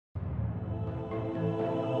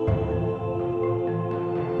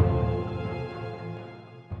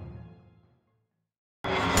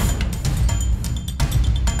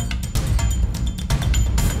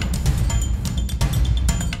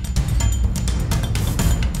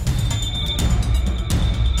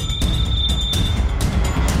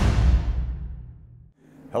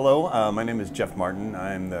my name is Jeff Martin.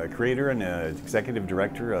 I'm the creator and executive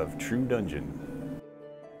director of True Dungeon.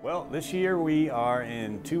 Well, this year we are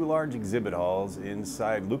in two large exhibit halls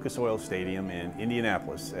inside Lucas Oil Stadium in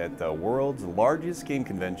Indianapolis at the world's largest game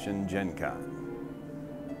convention, Gen Con.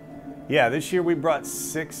 Yeah, this year we brought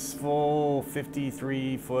 6 full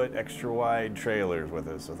 53-foot extra wide trailers with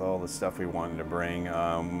us with all the stuff we wanted to bring.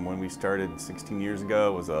 When we started 16 years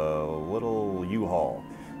ago, it was a little U-Haul.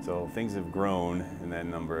 So things have grown in that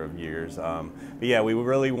number of years. But yeah, we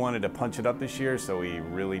really wanted to punch it up this year, so we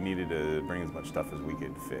really needed to bring as much stuff as we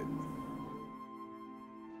could fit.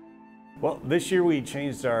 Well, this year we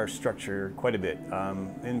changed our structure quite a bit.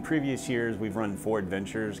 In previous years, we've run 4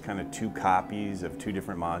 adventures, kind of 2 copies of 2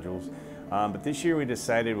 different modules. But this year we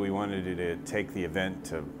decided we wanted to take the event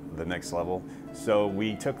to the next level. So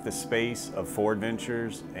we took the space of 4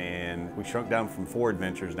 adventures and we shrunk down from 4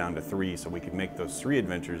 adventures down to 3 so we could make those 3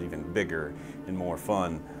 adventures even bigger and more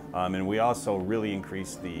fun. And we also really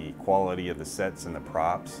increased the quality of the sets and the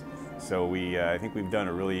props. So I think we've done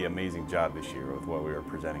a really amazing job this year with what we were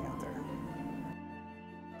presenting out there.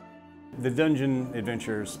 The dungeon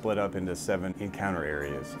adventure is split up into 7 encounter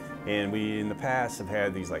areas, and we in the past have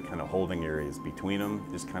had these like kind of holding areas between them,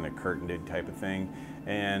 just kind of curtained type of thing.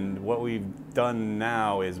 And what we've done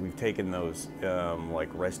now is we've taken those like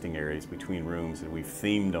resting areas between rooms and we've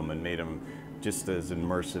themed them and made them just as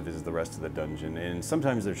immersive as the rest of the dungeon. And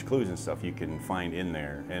sometimes there's clues and stuff you can find in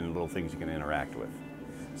there and little things you can interact with.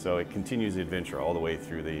 So it continues the adventure all the way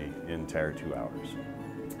through the entire 2 hours.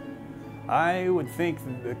 I would think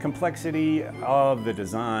the complexity of the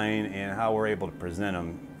design and how we're able to present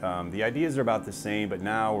them, the ideas are about the same, but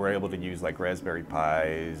now we're able to use like Raspberry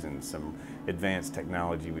Pis and some advanced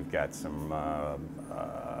technology. We've got some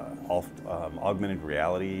augmented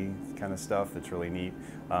reality kind of stuff that's really neat.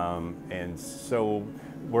 And so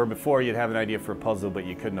where before you'd have an idea for a puzzle, but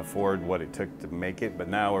you couldn't afford what it took to make it, but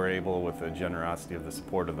now we're able, with the generosity of the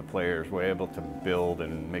support of the players, we're able to build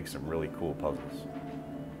and make some really cool puzzles.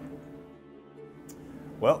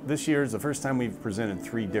 Well, this year is the first time we've presented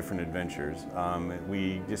 3 different adventures.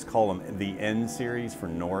 We just call them the N series for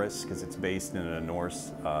Norse because it's based in a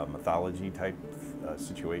Norse mythology type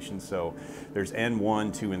situation. So there's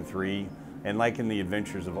N1, 2, and 3. And like in the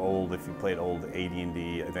adventures of old, if you played old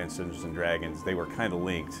AD&D, Advanced Dungeons and Dragons, they were kind of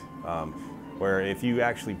linked. Where if you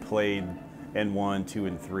actually played N1, 2,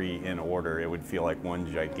 and 3 in order, it would feel like one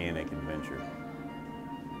gigantic adventure.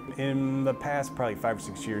 In the past probably 5 or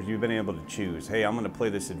 6 years, you've been able to choose, hey, I'm going to play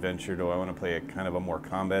this adventure, do I want to play a kind of a more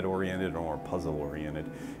combat-oriented or more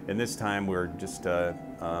puzzle-oriented? And this time we're just,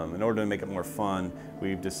 in order to make it more fun,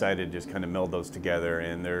 we've decided to just kind of meld those together,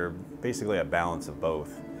 and they're basically a balance of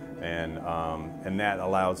both. And that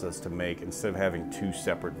allows us to make, instead of having 2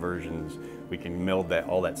 separate versions, we can meld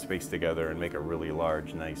all that space together and make a really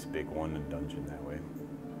large, nice, big one dungeon that way.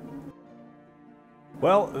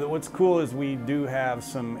 Well, what's cool is we do have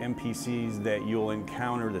some NPCs that you'll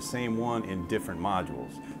encounter the same one in different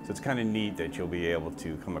modules. So it's kind of neat that you'll be able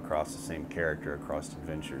to come across the same character across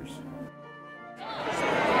adventures.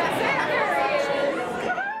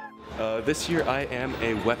 This year I am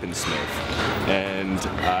a weaponsmith, and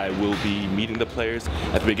I will be meeting the players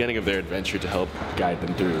at the beginning of their adventure to help guide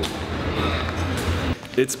them through.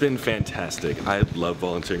 It's been fantastic. I love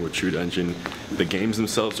volunteering with True Dungeon. The games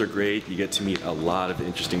themselves are great. You get to meet a lot of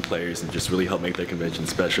interesting players and just really help make their convention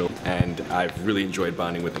special. And I've really enjoyed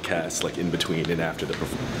bonding with the cast, like in between and after the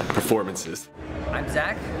performances. I'm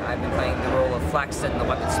Zach. I've been playing the role of Flaxton the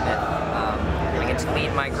Weaponsmith. I get to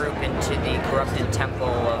lead my group into the corrupted temple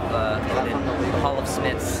of the Hall of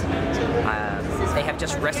Smiths. They have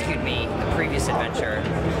just rescued me in the previous adventure,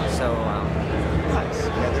 so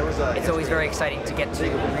it's always very exciting to get to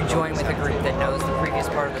rejoin with a group that knows the previous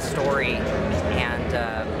part of the story and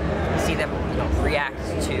see them react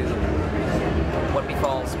to what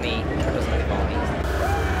befalls me or doesn't befall me.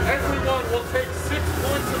 Everyone will take 6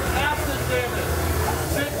 points of acid damage.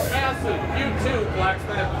 6 acid. You too,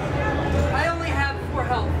 Blacksmith. I only have 4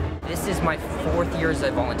 health. This is my 4th year as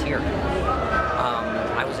a volunteer.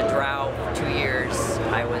 I was a drow for 2 years.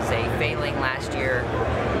 I was a Feyling last year,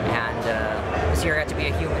 and this year I got to be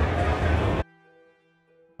a human.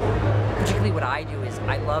 Particularly what I do is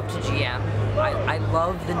I love to GM. I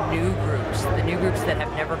love the new groups that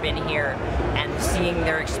have never been here, and seeing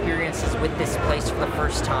their experiences with this place for the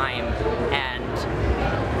first time, and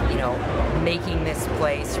making this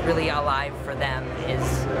place really alive for them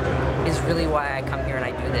is really why I come here and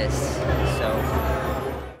I do this. So.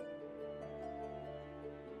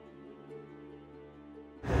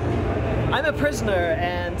 I'm a prisoner,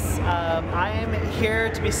 and I am here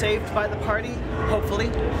to be saved by the party, hopefully.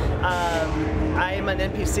 I am an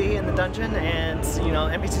NPC in the dungeon, and you know,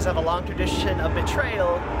 NPCs have a long tradition of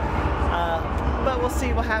betrayal, but we'll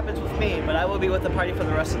see what happens with me. But I will be with the party for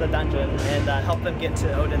the rest of the dungeon and help them get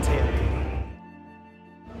to Odin's Haven.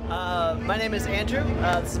 My name is Andrew.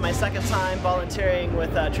 This is my second time volunteering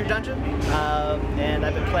with True Dungeon, and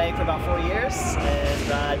I've been playing for about 4 years,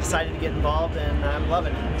 and I decided to get involved, and I'm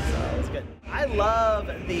loving it, so it's good. I love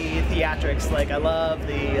the theatrics, like I love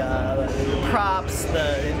the props,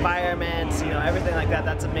 the environment, you know, everything like that.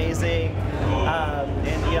 That's amazing,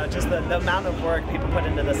 and you know, just the amount of work people put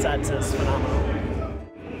into the sets is phenomenal.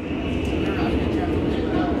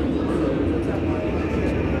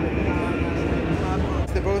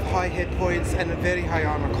 They're both high hit points and a very high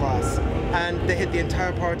armor class, and they hit the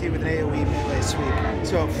entire party with an AoE melee sweep.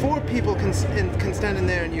 So 4 people can stand in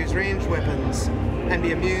there and use ranged weapons and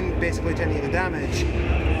be immune basically to any of the damage.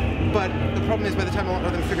 But the problem is, by the time a lot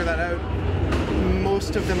of them figure that out,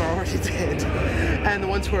 most of them are already dead. And the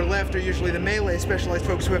ones who are left are usually the melee specialized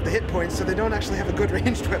folks who have the hit points, so they don't actually have a good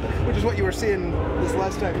ranged weapon, which is what you were seeing this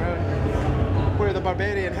last time around, where the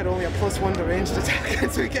Barbarian had only a +1 to ranged attack, and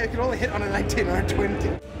so he could only hit on a 19 or a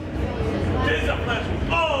 20.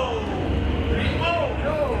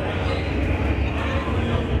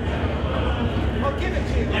 I'll give it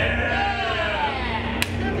to you. Yeah!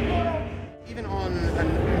 Even on a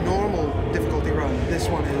normal difficulty run, this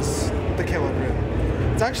one is the killer room.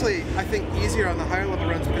 It's actually, I think, easier on the higher level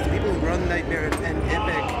runs because the people who run Nightmare and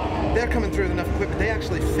Epic, they're coming through with enough equipment. They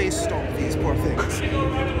actually face stomp these poor things.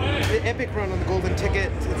 The Epic run on the Golden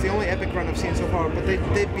Ticket, it's the only Epic run I've seen so far, but they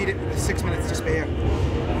beat it with 6 minutes to spare.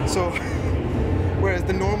 So, whereas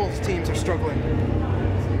the normal teams are struggling.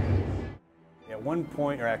 At 1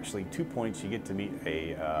 point, or actually 2 points, you get to meet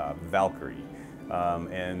a Valkyrie.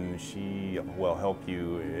 And she will help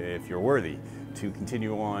you, if you're worthy, to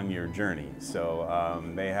continue on your journey. So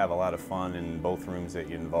they have a lot of fun in both rooms that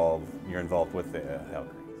you're involved with the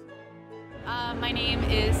Valkyries. My name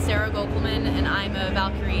is Sarah Gokelman, and I'm a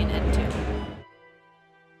Valkyrie in N2.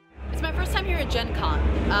 It's my first time here at Gen Con.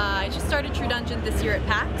 I just started True Dungeon this year at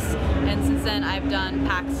PAX, and since then I've done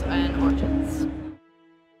PAX and Origins.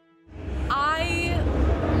 I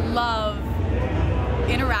love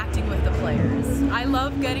interacting with the players. I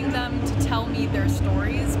love getting them to tell me their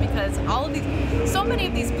stories, because so many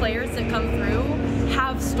of these players that come through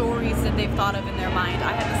have stories that they've thought of in their mind.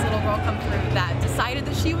 I had this little girl come through that decided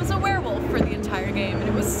that she was a werewolf for the entire game, and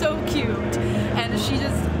it was so cute. And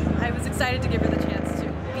I was excited to give her the chance to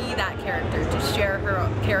be that character, to share her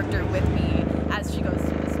character with me as she goes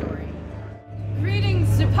through the story.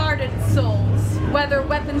 Greetings, departed souls, whether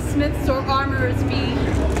weaponsmiths or armorers be.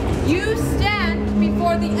 You stand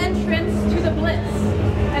before the entrance to the bliss,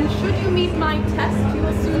 and should you meet my test, you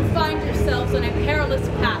will soon find yourselves on a perilous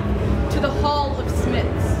path to the Hall of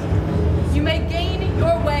Smiths. You may gain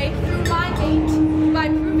your way through my gate by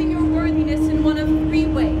proving your worthiness in one of 3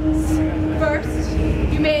 ways. First,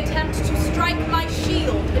 you may attempt to strike my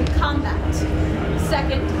shield in combat.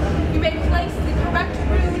 Second, you may place the correct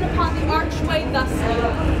rune upon the archway thusly.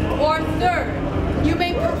 Or third, you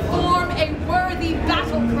may perform a worthy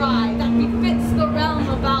battle cry that befits the realm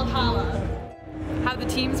of Valhalla. How the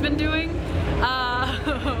team's been doing?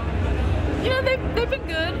 You know, they've been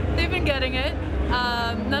good. They've been getting it.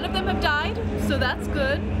 None of them have died, so that's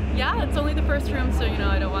good. Yeah, it's only the first room, so you know,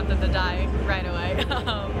 I don't want them to die right away.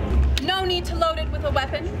 No need to load it with a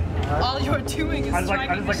weapon. All you're doing is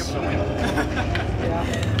striking the shield.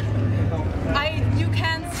 You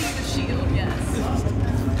can see the shield, yes.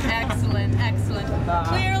 Excellent, excellent.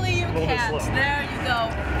 Clearly you can't. There you go.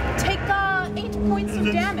 Take 8 points of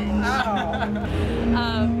damage.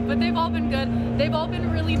 But they've all been good. They've all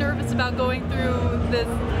been really nervous about going through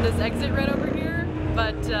this exit right over here.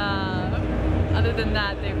 But other than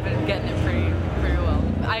that, they've been getting it pretty well.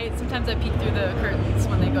 Sometimes I peek through the curtains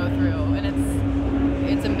when they go through, and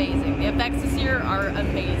it's amazing. The effects this year are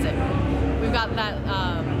amazing. We've got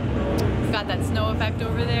that snow effect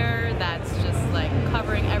over there that's just like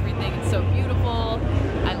covering everything. It's so beautiful.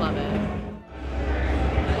 I love it.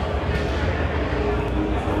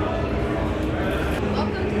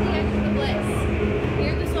 Welcome to the end of the bliss.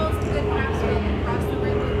 Here the souls to the craftsmen and cross the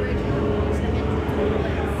rainbow bridge and reach the entrance of the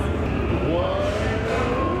bliss. What?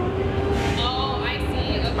 Oh, I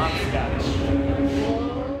see. Okay.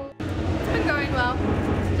 It's been going well.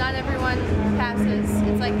 Not everyone passes.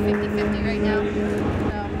 It's like 50-50 right now.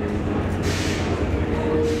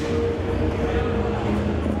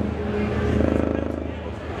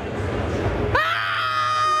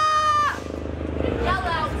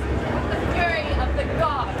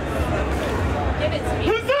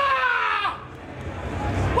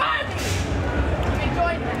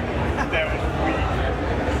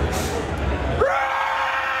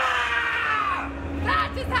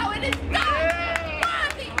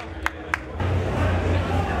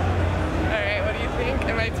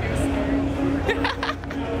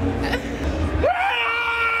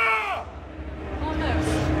 Almost.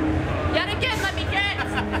 Yet again, let me guess.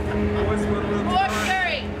 More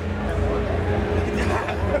fury.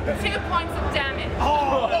 2 points of damage.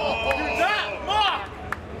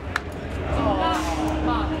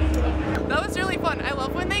 That was really fun. I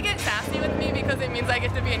love when they get sassy with me because it means I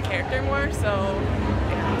get to be in character more, so...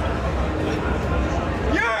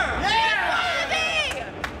 Yeah!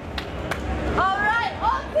 Alright,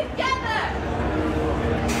 all together!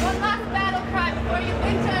 One last battle cry before you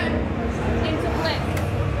enter into bliss.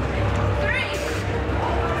 3,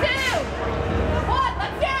 2, 1,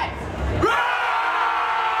 let's get it!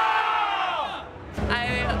 I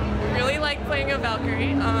really like playing a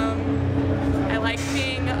Valkyrie. I like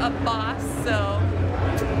being a boss, so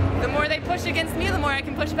the more they push against me, the more I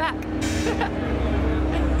can push back.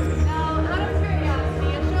 Now, out of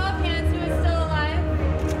curiosity, a show of hands who is still alive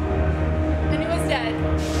and who is dead.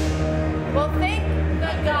 Well, thank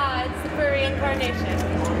the gods for reincarnation.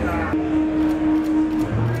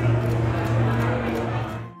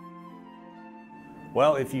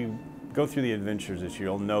 Well, if you go through the adventures this year,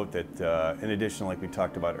 you'll note that in addition, like we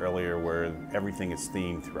talked about earlier, where everything is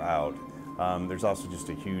themed throughout, there's also just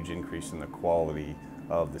a huge increase in the quality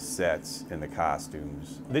of the sets and the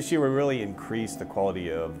costumes. This year we really increased the quality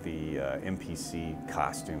of the NPC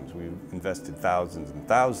costumes. We've invested thousands and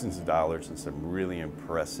thousands of dollars in some really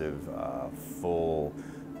impressive full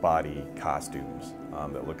body costumes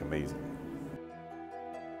that look amazing.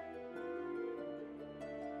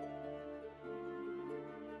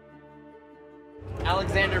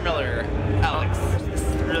 Alexander Miller. Alex.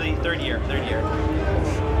 Really, third year.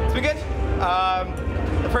 It's been good.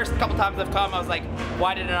 The first couple times I've come, I was like,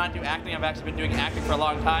 why did I not do acting? I've actually been doing acting for a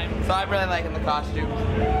long time. So I'm really liking the costume.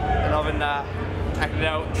 And I've been acting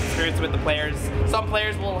out, experience with the players. Some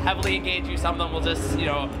players will heavily engage you, some of them will just,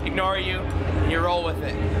 ignore you, and you roll with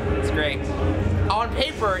it. It's great. On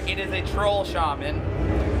paper, it is a troll shaman.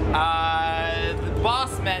 The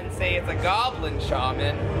boss men say it's a goblin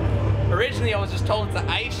shaman. Originally, I was just told it's an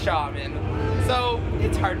ice shaman, so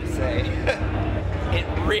it's hard to say. It's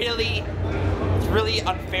really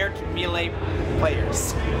unfair to melee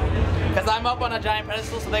players. Because I'm up on a giant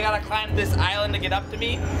pedestal, so they gotta climb this island to get up to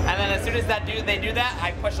me, and then as soon as they do that,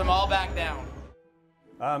 I push them all back down.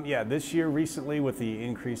 Yeah, this year recently with the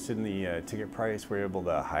increase in the ticket price, we're able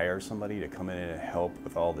to hire somebody to come in and help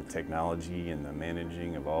with all the technology and the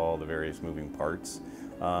managing of all the various moving parts.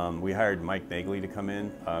 We hired Mike Nagley to come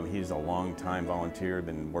in. He's a long-time volunteer,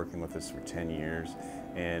 been working with us for 10 years,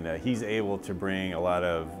 and he's able to bring a lot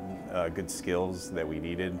of good skills that we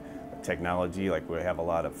needed. Technology, like we have a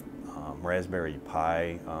lot of Raspberry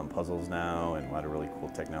Pi puzzles now, and a lot of really cool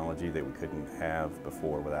technology that we couldn't have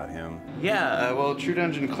before without him. Yeah, well, True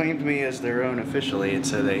Dungeon claimed me as their own officially, and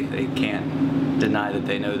so they can't deny that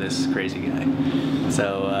they know this crazy guy.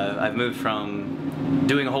 So I've moved from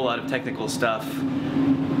doing a whole lot of technical stuff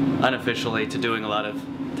unofficially to doing a lot of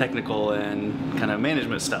technical and kind of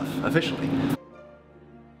management stuff officially.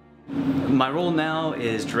 My role now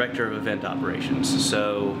is Director of Event Operations,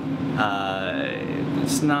 so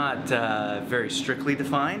it's not very strictly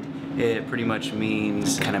defined. It pretty much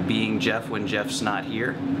means kind of being Jeff when Jeff's not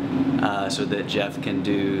here, so that Jeff can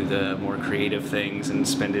do the more creative things and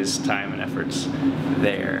spend his time and efforts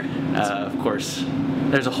there. Of course,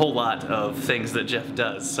 there's a whole lot of things that Jeff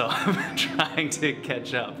does, so I'm trying to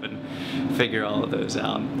catch up and figure all of those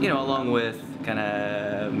out. Along with kind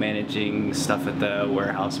of managing stuff at the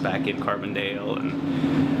warehouse back in Carbondale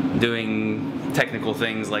and doing technical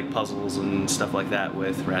things like puzzles and stuff like that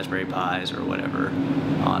with Raspberry Pis or whatever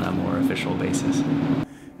on a more official basis.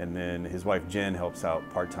 And then his wife Jen helps out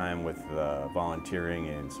part-time with volunteering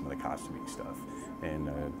and some of the costuming stuff.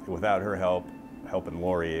 And without her helping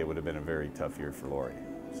Lori, it would have been a very tough year for Lori.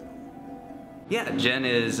 So. Yeah, Jen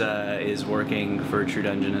is working for True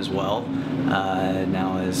Dungeon as well,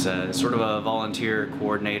 now as sort of a volunteer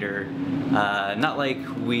coordinator, not like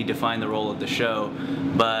we define the role of the show,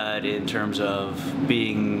 but in terms of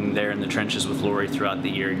being there in the trenches with Lori throughout the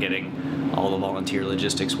year and getting all the volunteer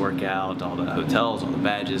logistics work out, all the hotels, all the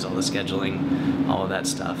badges, all the scheduling, all of that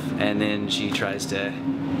stuff. And then she tries to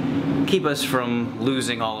keep us from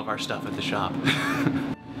losing all of our stuff at the shop.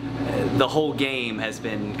 The whole game has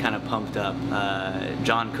been kind of pumped up.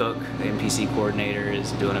 John Cook, the NPC coordinator,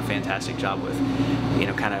 is doing a fantastic job with,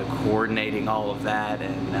 kind of coordinating all of that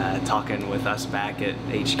and talking with us back at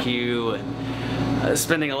HQ and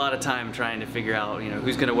spending a lot of time trying to figure out,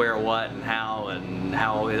 who's going to wear what and how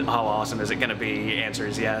awesome is it going to be. Answer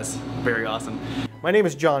is yes, very awesome. My name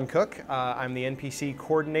is John Cook. I'm the NPC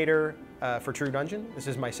coordinator for True Dungeon. This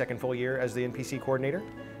is my second full year as the NPC coordinator,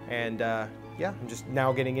 and yeah, I'm just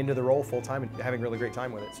now getting into the role full time and having a really great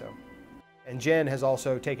time with it. So. And Jen has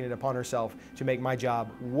also taken it upon herself to make my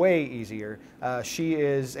job way easier. She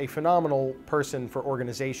is a phenomenal person for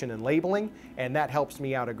organization and labeling, and that helps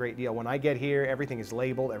me out a great deal. When I get here, everything is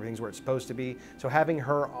labeled, everything's where it's supposed to be. So having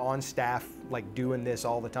her on staff, like doing this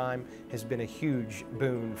all the time, has been a huge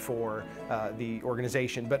boon for the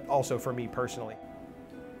organization, but also for me personally.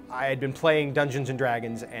 I had been playing Dungeons and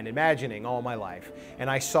Dragons and imagining all my life, and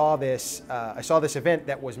I saw this event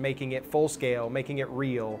that was making it full scale, making it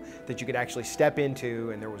real, that you could actually step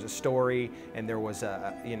into, and there was a story, and there was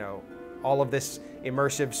you know, all of this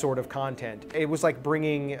immersive sort of content. It was like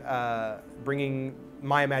bringing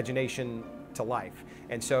my imagination to life,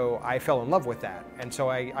 and so I fell in love with that. And so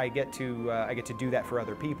I get to do that for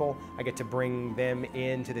other people. I get to bring them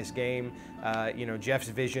into this game. You know, Jeff's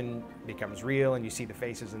vision becomes real, and you see the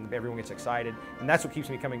faces, and everyone gets excited, and that's what keeps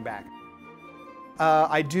me coming back.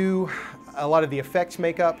 I do a lot of the effects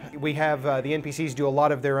makeup. We have the NPCs do a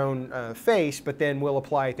lot of their own face, but then we'll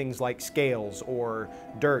apply things like scales or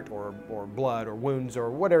dirt or blood or wounds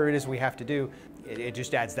or whatever it is we have to do. It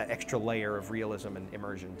just adds that extra layer of realism and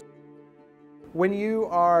immersion. When you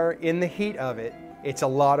are in the heat of it, it's a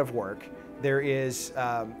lot of work. There is,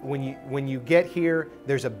 when you get here,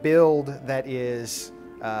 there's a build that is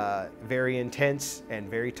very intense and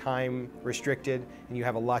very time restricted, and you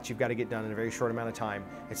have a lot you've got to get done in a very short amount of time.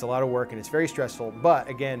 It's a lot of work and it's very stressful, but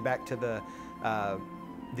again, back to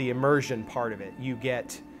the immersion part of it, you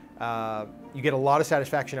get a lot of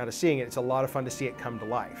satisfaction out of seeing it. It's a lot of fun to see it come to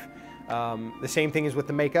life. The same thing is with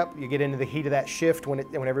the makeup. You get into the heat of that shift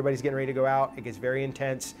when everybody's getting ready to go out. It gets very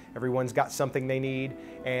intense. Everyone's got something they need,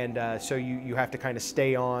 and so you have to kind of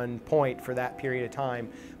stay on point for that period of time.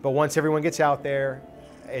 But once everyone gets out there,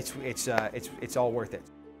 it's all worth it.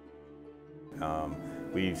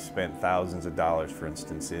 We've spent thousands of dollars, for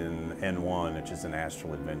instance, in N1, which is an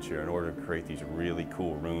astral adventure, in order to create these really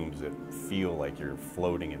cool rooms that feel like you're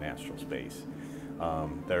floating in astral space.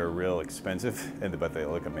 They're real expensive, but they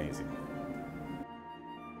look amazing.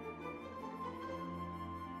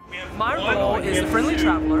 My role is the friendly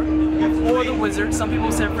traveler, or the wizard. Some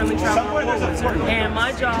people say friendly traveler or wizard. And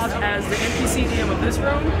my job as the NPC DM of this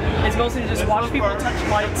room is mostly to just watch people touch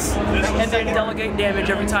lights and then delegate damage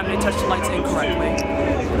every time they touch the lights incorrectly.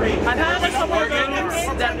 I've had a couple of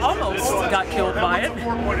things that almost got killed by it.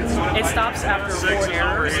 It stops after 4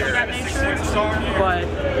 errors of that nature, but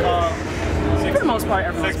for the most part,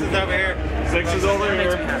 everyone's been over here. 6 is over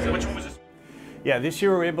here. Which one was this? Yeah, this year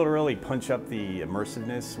we were able to really punch up the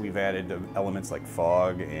immersiveness. We've added elements like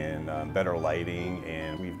fog and better lighting,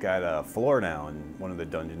 and we've got a floor now in one of the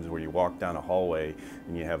dungeons where you walk down a hallway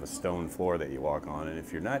and you have a stone floor that you walk on, and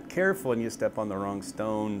if you're not careful and you step on the wrong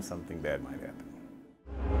stone, something bad might happen.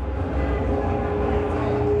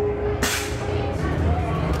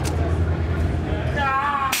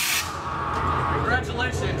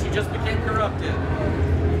 Congratulations, you just became corrupted.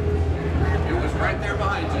 It was right there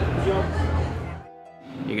behind you.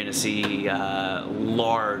 You're going to see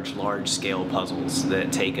large scale puzzles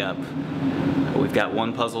that take up, we've got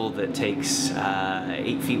one puzzle that takes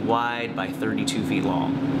 8 feet wide by 32 feet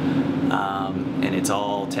long, and it's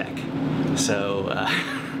all tech. So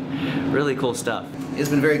really cool stuff. It's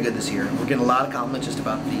been very good this year. We're getting a lot of compliments just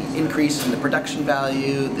about the increase in the production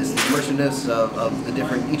value, the immersiveness of the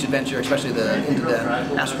different, each adventure, especially into the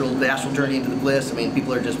astral journey into the bliss. I mean,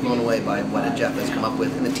 people are just blown away by what Jeff has come up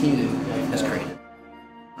with and the team has created.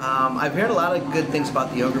 I've heard a lot of good things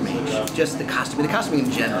about the Ogre Mage. Just the costuming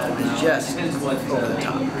in general is just over the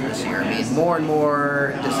top this year. I mean, more and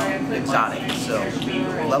more just exotic. So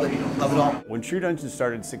love it all. When True Dungeon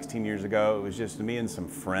started 16 years ago, it was just me and some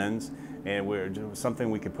friends, and it was something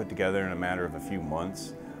we could put together in a matter of a few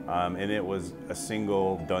months. And it was a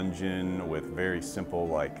single dungeon with very simple,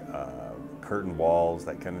 like curtain walls,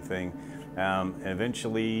 that kind of thing. And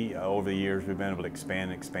eventually, over the years, we've been able to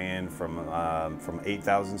expand from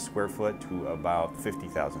 8,000 square foot to about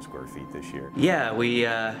 50,000 square feet this year. Yeah, we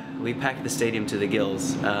packed the stadium to the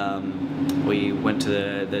gills. We went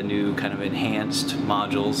to the new kind of enhanced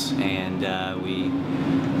modules, and we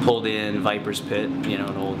pulled in Viper's Pit, you know,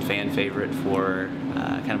 an old fan favorite for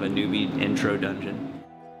kind of a newbie intro dungeon.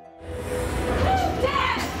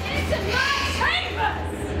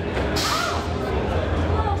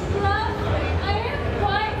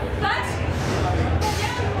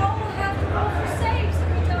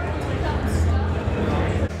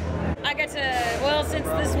 Well, since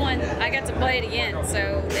this one, I got to play it again,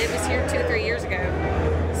 so it was here 2 or 3 years ago.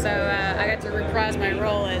 So I got to reprise my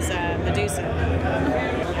role as Medusa.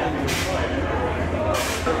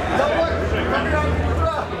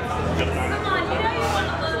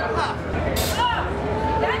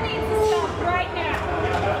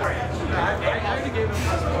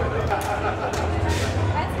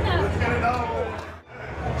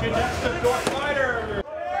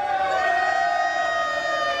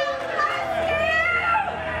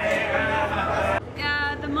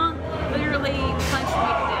 Yeah, the monk literally punched me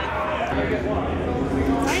to death.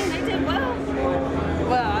 I mean, they did well.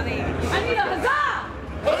 Well, I need a huzzah!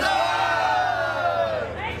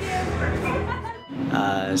 Thank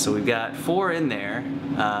you. So we've got 4 in there,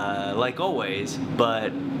 like always,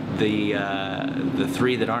 but the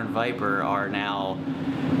 3 that aren't Viper are now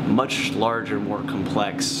much larger, more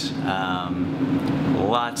complex.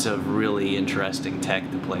 Lots of really interesting tech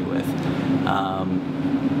to play with.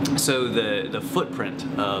 So the footprint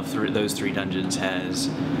of those 3 dungeons has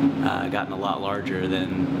gotten a lot larger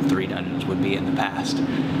than 3 dungeons would be in the past.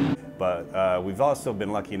 But we've also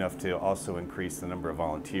been lucky enough to also increase the number of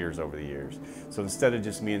volunteers over the years. So instead of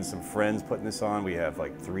just me and some friends putting this on, we have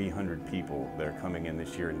like 300 people that are coming in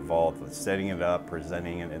this year involved with setting it up,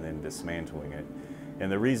 presenting it, and then dismantling it.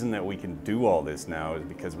 And the reason that we can do all this now is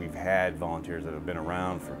because we've had volunteers that have been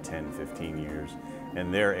around for 10, 15 years,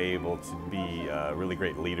 and they're able to be really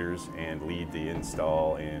great leaders and lead the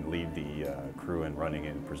install and lead the crew in running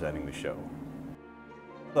and presenting the show.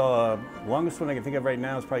 The longest one I can think of right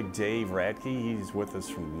now is probably Dave Radke. He's with us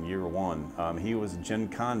from year 1. He was a Gen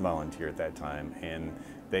Con volunteer at that time, and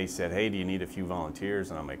they said, hey, do you need a few volunteers?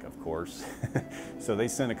 And I'm like, of course. So they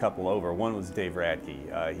sent a couple over. One was Dave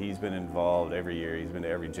Radke. He's been involved every year. He's been to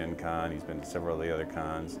every Gen Con. He's been to several of the other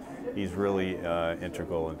cons. He's really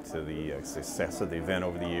integral into the success of the event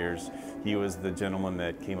over the years. He was the gentleman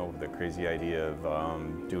that came up with the crazy idea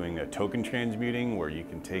of doing a token transmuting, where you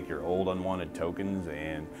can take your old unwanted tokens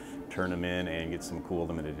and turn them in and get some cool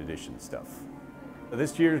limited edition stuff.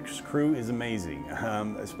 This year's crew is amazing,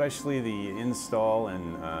 especially the install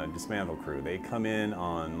and dismantle crew. They come in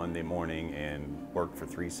on Monday morning and work for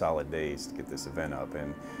 3 solid days to get this event up.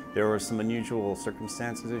 And there were some unusual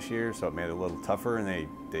circumstances this year, so it made it a little tougher, and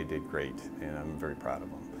they did great, and I'm very proud of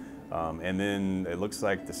them. And then it looks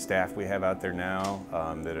like the staff we have out there now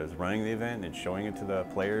that is running the event and showing it to the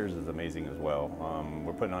players is amazing as well.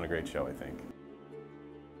 We're putting on a great show, I think.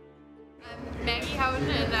 I'm Maggie Howden,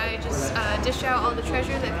 and I just dish out all the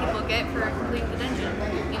treasure that people get for completing the dungeon.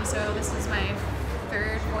 And so this is my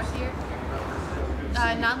 3rd, 4th year.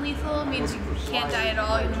 Non-lethal means you can't die at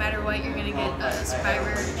all. No matter what, you're going to get a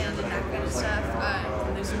survivor and that kind of stuff.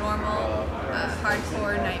 There's normal,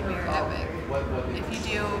 hardcore, nightmare, epic. If you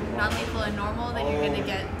do non-lethal and normal, then you're going to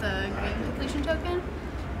get the green completion token.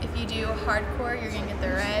 If you do hardcore, you're going to get the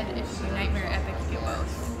red. If you do nightmare, epic, you get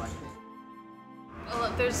both.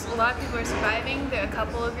 There's a lot of people who are surviving. There are a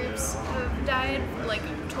couple of groups who have died, like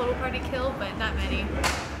total party kill, but not many.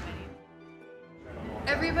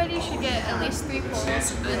 Everybody should get at least 3 pulls,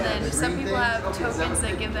 and then some people have tokens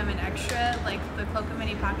that give them an extra, like the Cloak of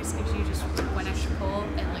Many Pockets gives you just 1 extra pull,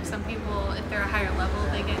 and like some people, if they're a higher level,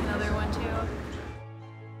 they get another one too.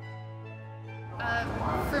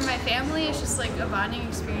 For my family, it's just like a bonding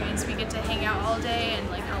experience. We get to hang out all day and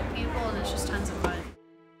like help people, and it's just tons of fun.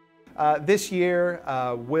 This year,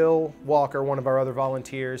 Will Walker, one of our other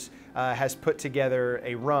volunteers, has put together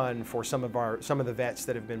a run for some of the vets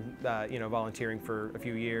that have been volunteering for a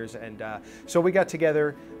few years, and so we got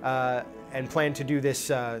together and planned to do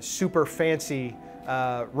this super fancy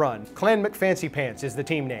run. Clan McFancy Pants is the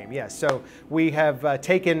team name. Yes, so we have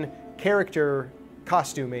taken character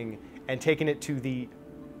costuming and taken it to the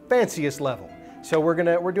fanciest level. So we're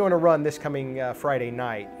doing a run this coming Friday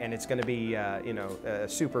night, and it's going to be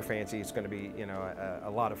super fancy. It's going to be a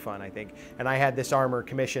lot of fun, I think. And I had this armor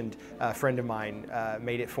commissioned. A friend of mine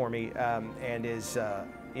made it for me, and is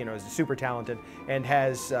is super talented and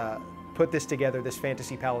has put this together, this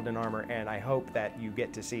fantasy paladin armor. And I hope that you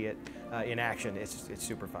get to see it in action. It's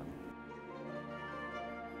super fun.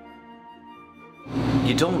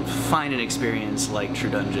 You don't find an experience like True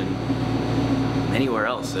Dungeon anywhere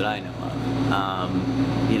else that I know of.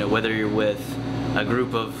 Whether you're with a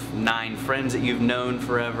group of 9 friends that you've known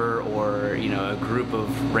forever, or a group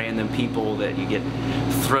of random people that you get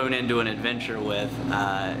thrown into an adventure with,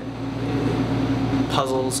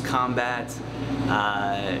 puzzles, combat,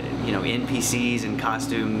 NPCs in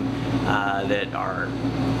costume that are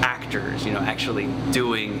actors, actually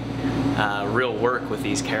doing real work with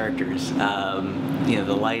these characters.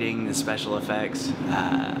 The lighting, the special effects,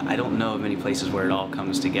 I don't know of many places where it all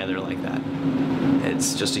comes together like that.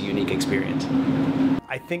 It's just a unique experience.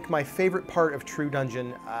 I think my favorite part of True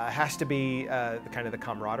Dungeon has to be kind of the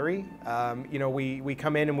camaraderie. You know, we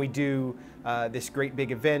come in and we do this great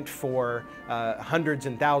big event for hundreds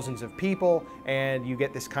and thousands of people, and you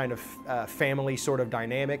get this kind of family sort of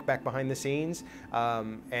dynamic back behind the scenes,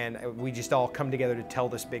 and we just all come together to tell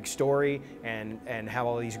this big story and have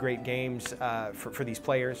all these great games for these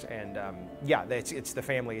players. And yeah, it's the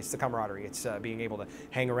family, it's the camaraderie, it's being able to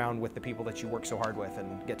hang around with the people that you work so hard with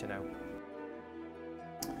and get to know.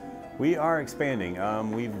 We are expanding.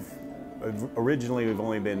 Originally we've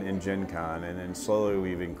only been in Gen Con, and then slowly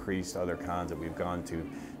we've increased other cons that we've gone to.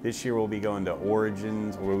 This year we'll be going to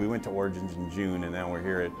Origins, where we went to Origins in June, and now we're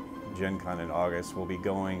here at Gen Con in August. We'll be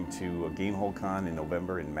going to a Gamehole Con in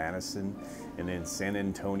November in Madison, and then San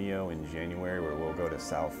Antonio in January, where we'll go to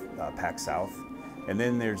PAX South. And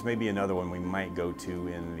then there's maybe another one we might go to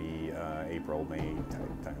in the April, May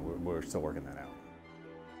type time. We're still working that out.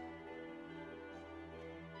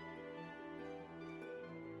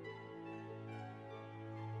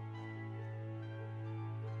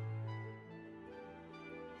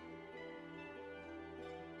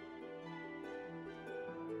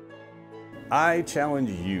 I challenge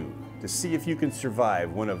you to see if you can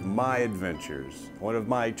survive one of my adventures, one of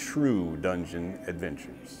my True Dungeon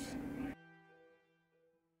adventures.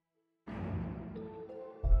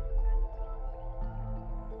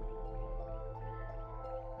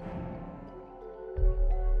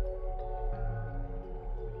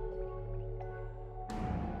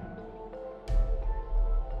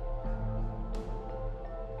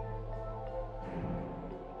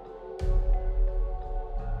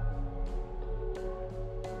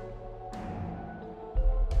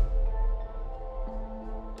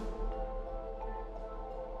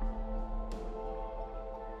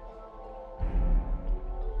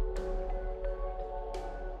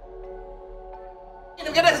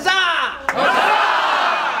 I'm gonna huzzah!